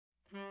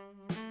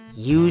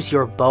use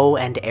your bow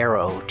and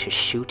arrow to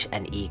shoot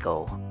an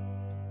eagle.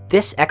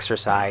 This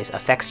exercise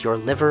affects your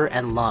liver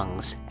and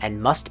lungs and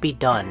must be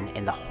done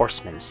in the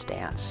horseman's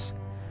stance.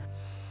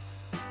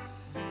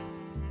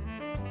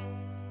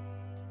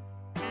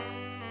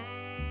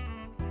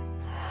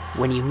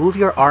 When you move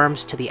your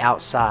arms to the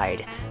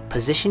outside,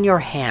 position your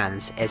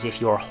hands as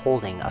if you are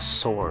holding a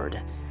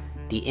sword.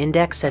 The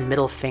index and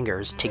middle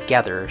fingers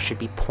together should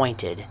be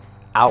pointed,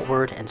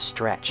 outward and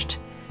stretched.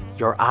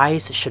 Your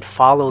eyes should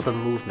follow the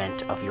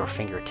movement of your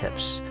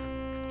fingertips.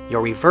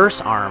 Your reverse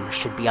arm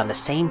should be on the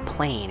same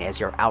plane as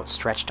your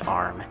outstretched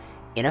arm,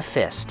 in a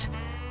fist,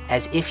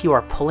 as if you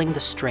are pulling the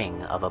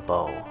string of a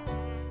bow.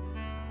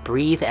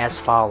 Breathe as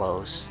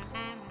follows.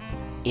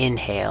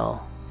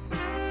 Inhale.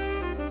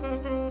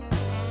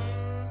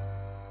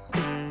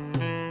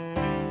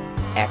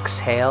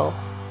 Exhale.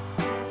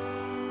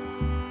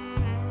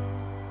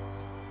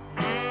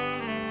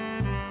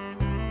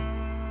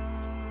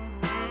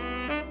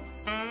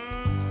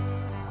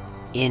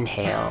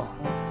 Inhale.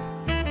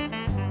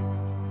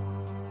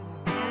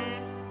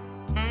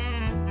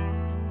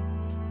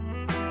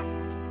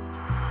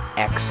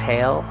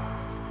 Exhale.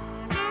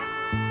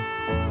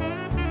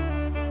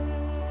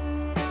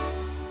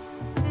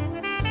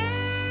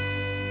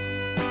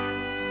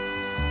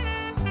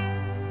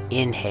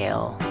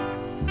 Inhale.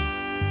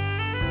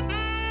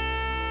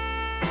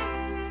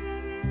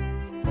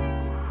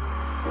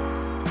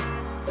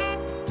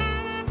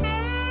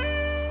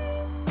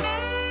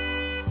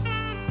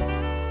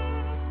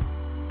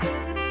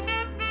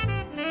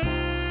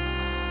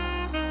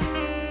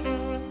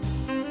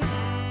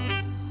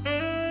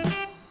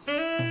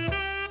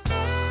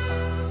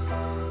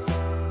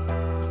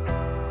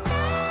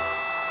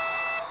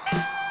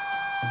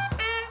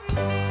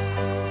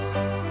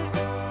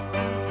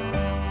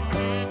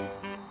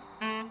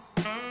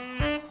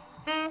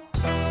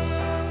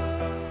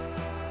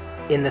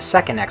 In the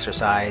second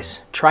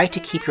exercise, try to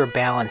keep your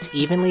balance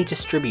evenly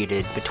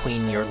distributed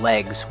between your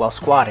legs while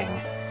squatting.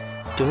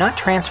 Do not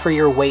transfer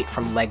your weight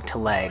from leg to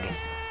leg.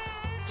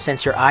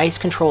 Since your eyes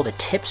control the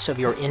tips of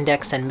your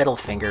index and middle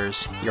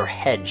fingers, your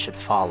head should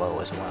follow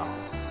as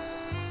well.